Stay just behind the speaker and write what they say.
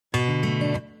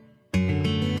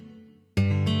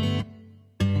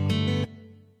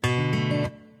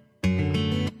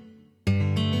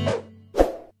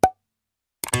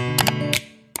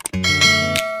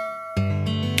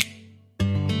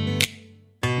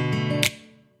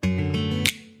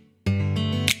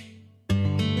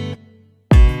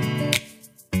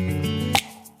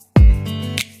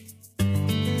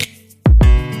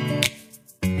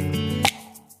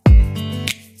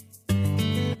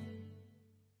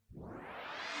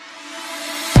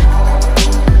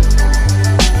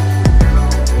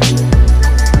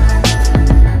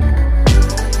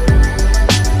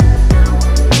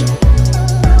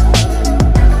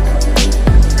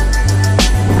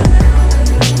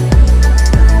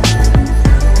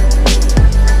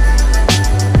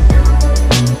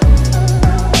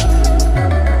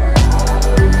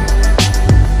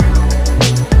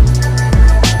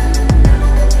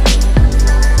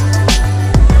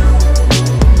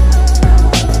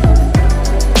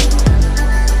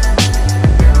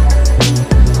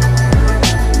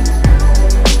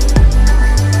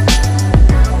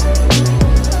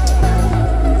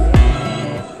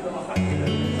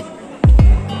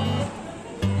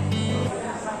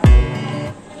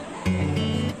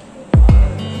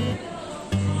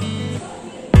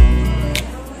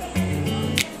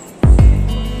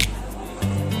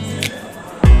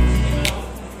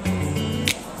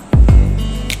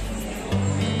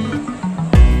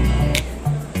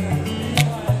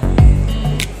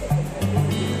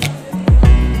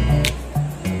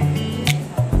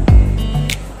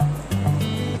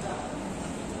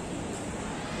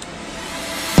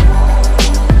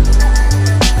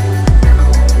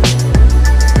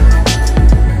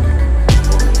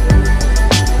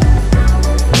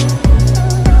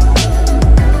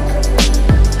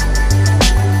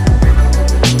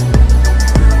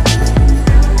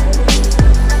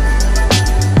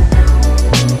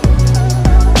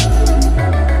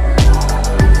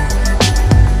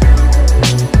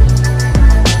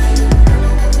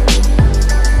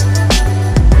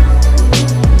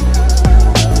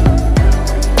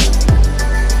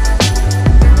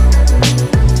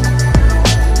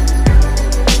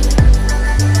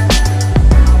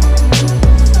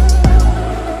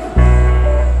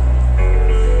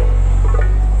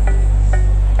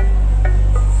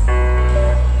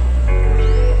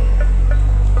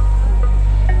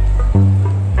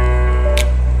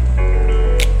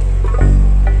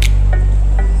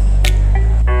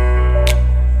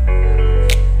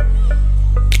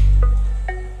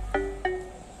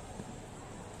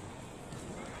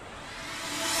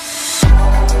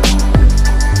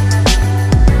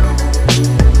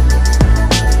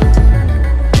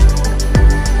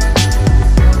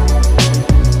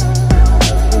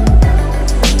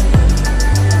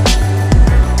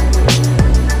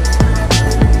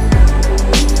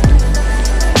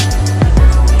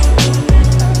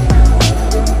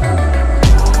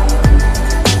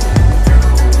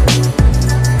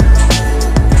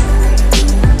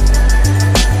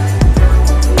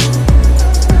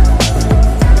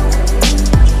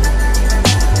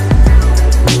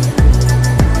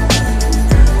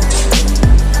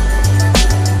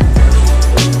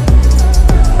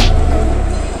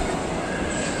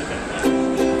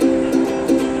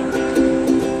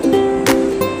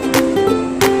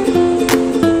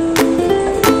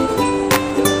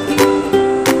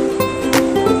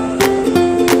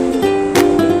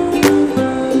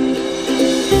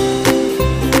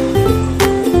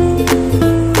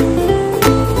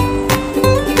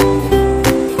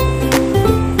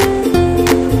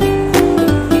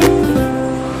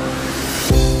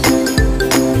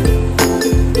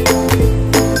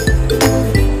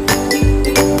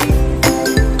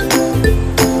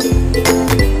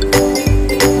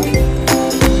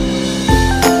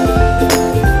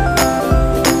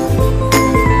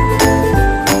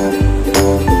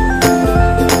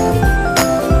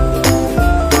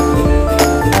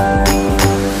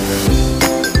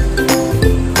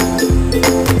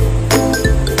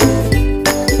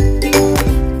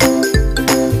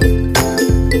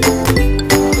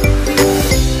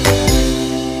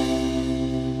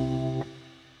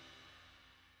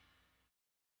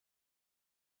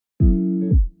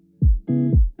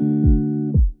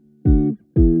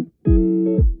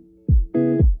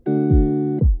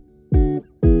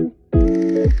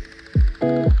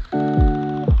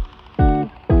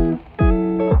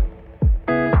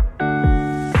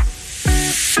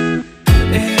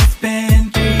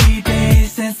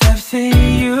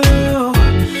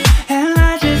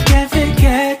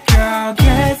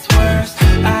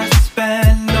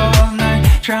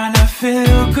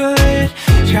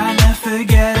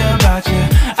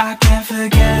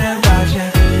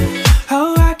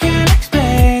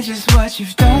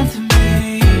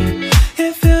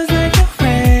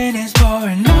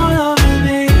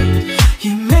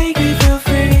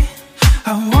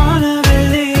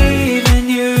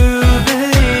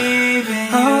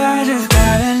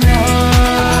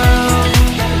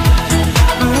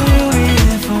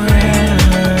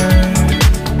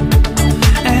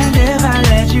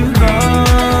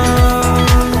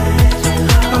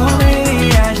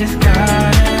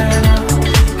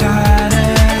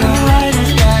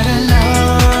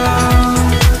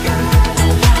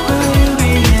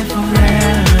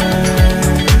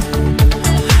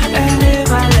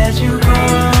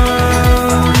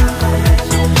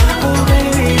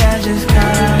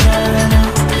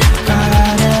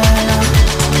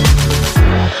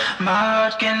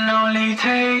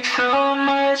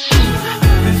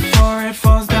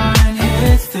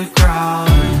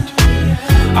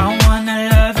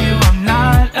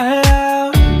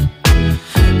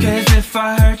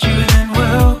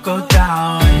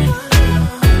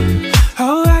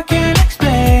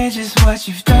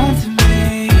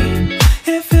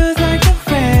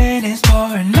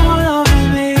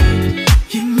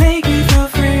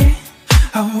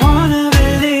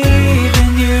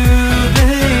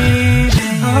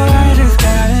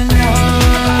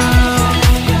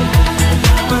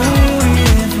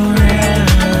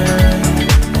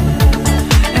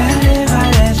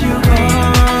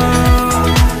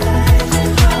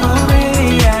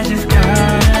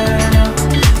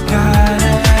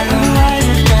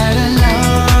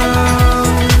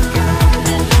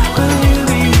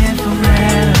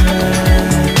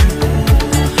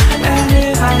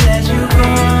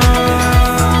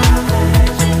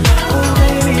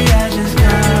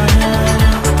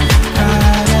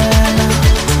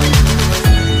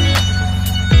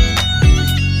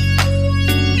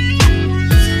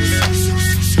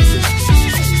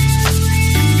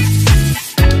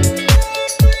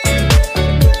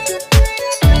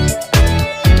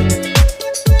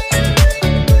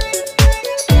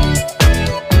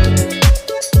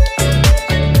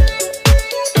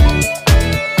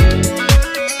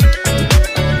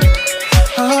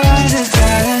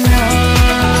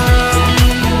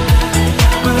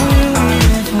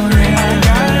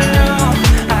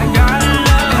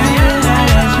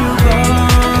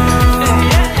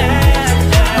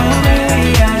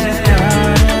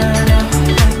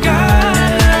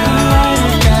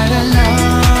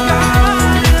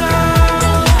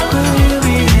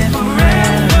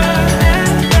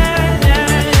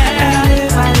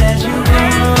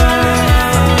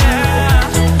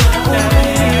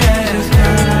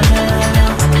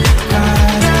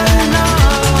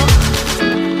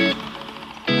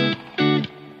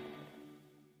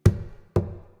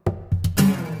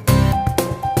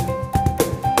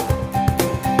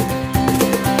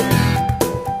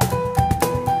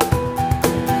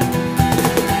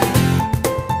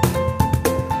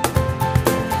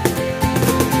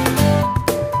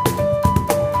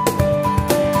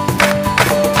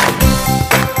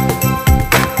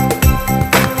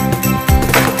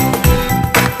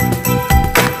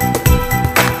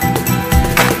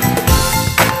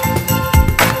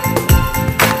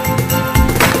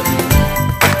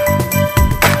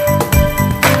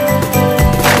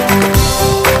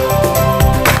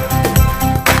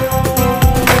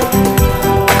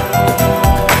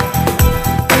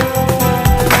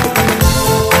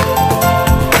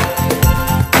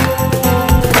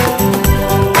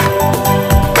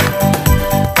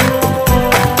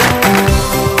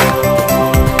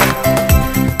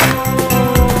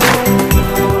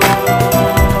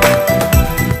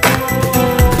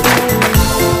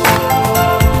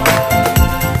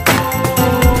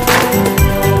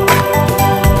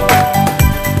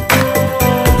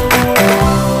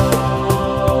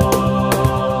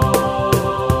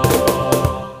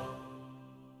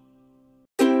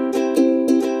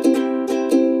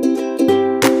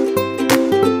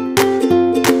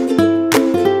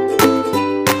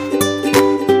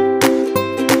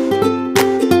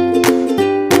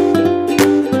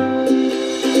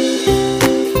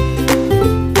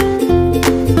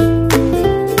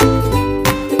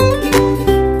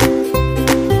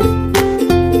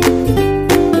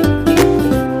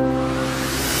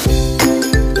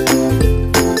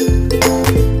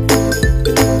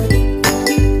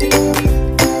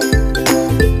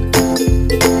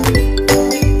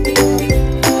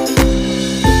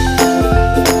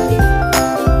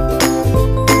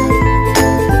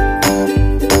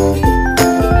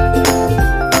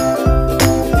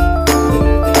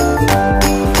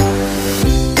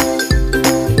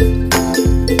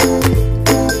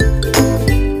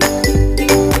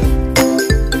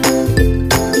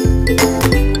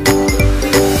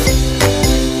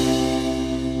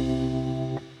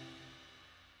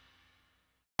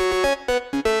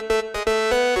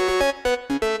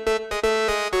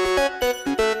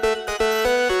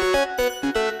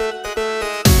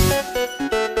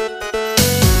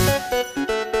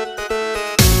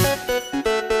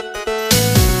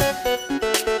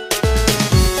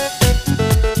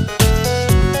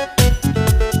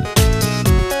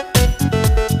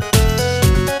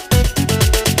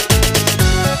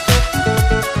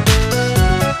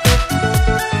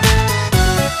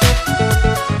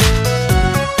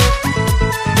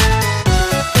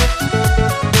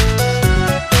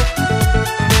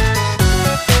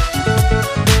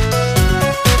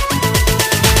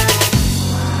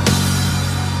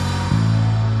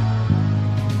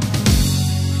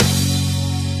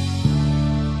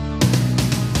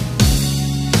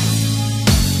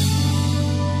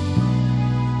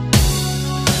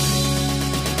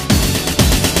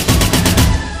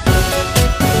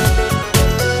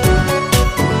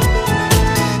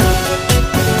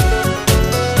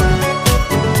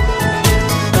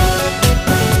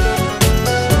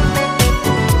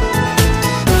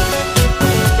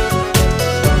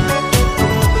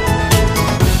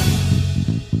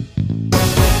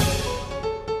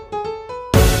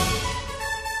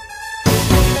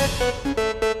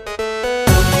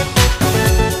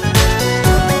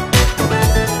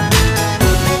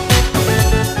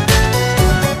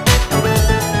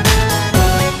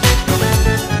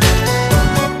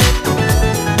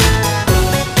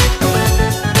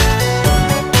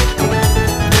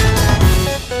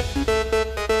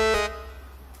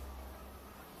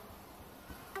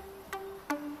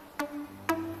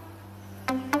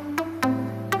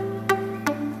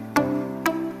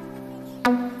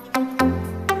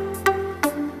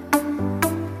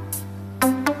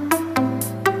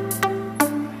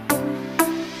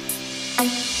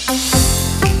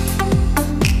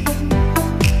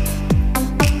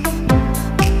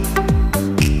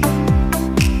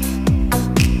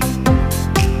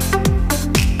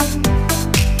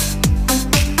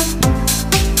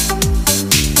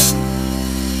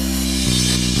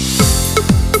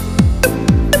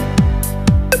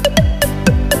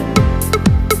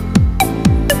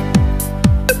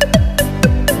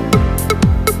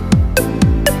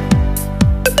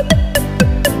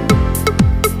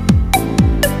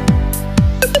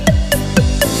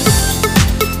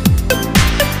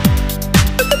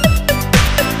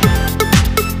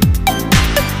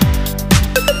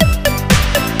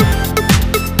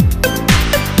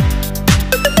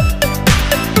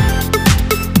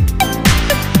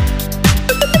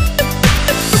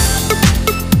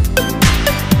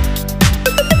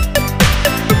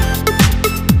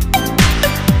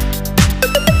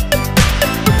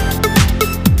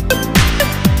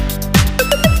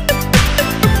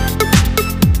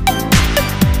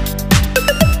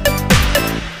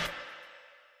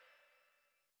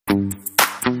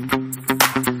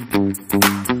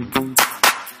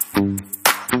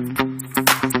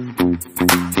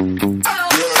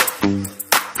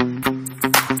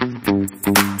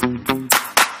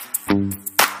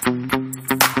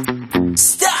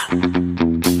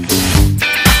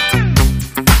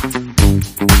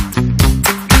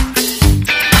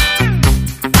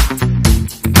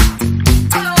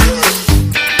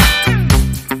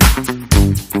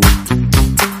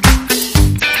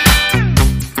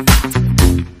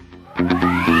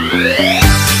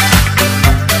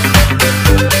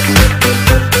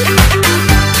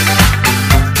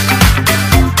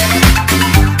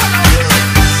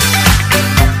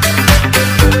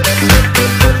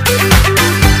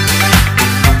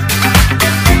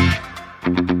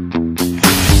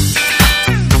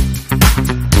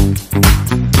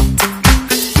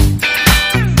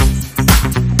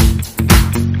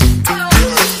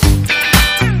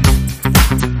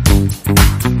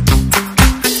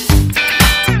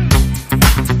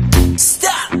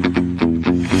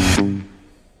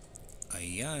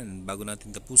Ayan, bago natin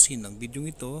tapusin ang video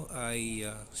ito ay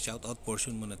shoutout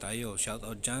portion muna tayo.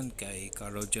 Shoutout dyan kay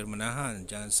Roger Manahan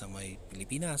dyan sa may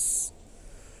Pilipinas,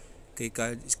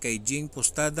 kay Jing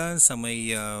Pustadan sa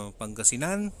may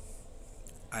Pangasinan,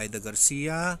 Aida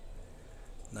Garcia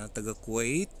na taga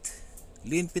Kuwait,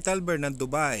 Lynn Pitalber ng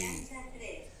Dubai,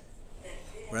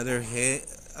 Brother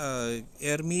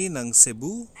Ermi ng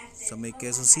Cebu sa may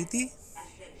Quezon City.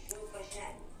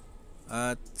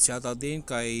 At shoutout din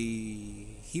kay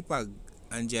Hipag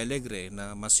Angie Alegre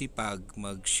na masipag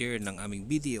mag-share ng aming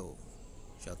video.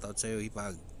 Shoutout sa iyo,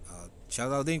 Hipag.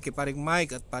 Shoutout din kay paring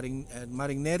Mike at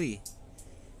Maring Neri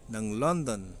ng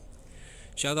London.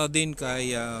 Shoutout din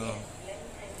kay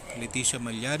Leticia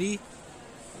Malyari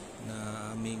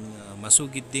na aming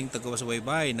masugid ding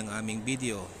tagapasubaybay ng aming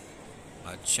video.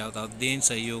 At shoutout din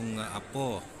sa iyong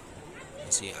apo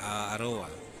si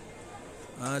Aroa.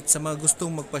 At sa mga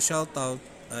gustong magpa-shoutout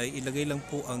ay ilagay lang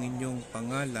po ang inyong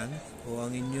pangalan o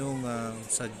ang inyong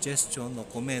suggestion o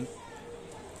comment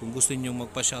kung gusto niyo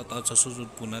magpa-shoutout sa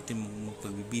susunod po natin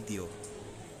magpag-video.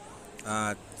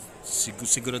 At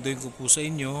siguraduhin ko po sa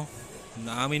inyo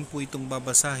na amin po itong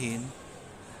babasahin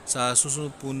sa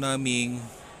susunod po naming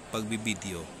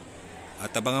pagbibideo.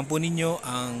 At abangan po ninyo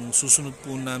ang susunod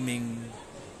po naming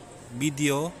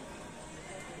video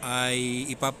ay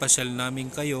ipapasyal namin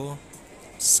kayo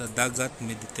sa dagat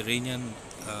Mediterranean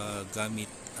gamit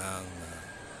ang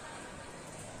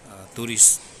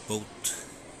tourist boat,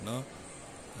 no?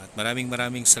 At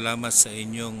maraming salamat sa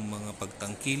inyong mga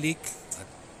pagtangkilik at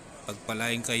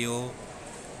pagpalain kayo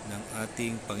ng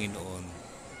ating Panginoon.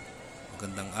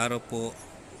 Magandang araw po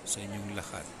sa inyong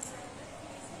lahat.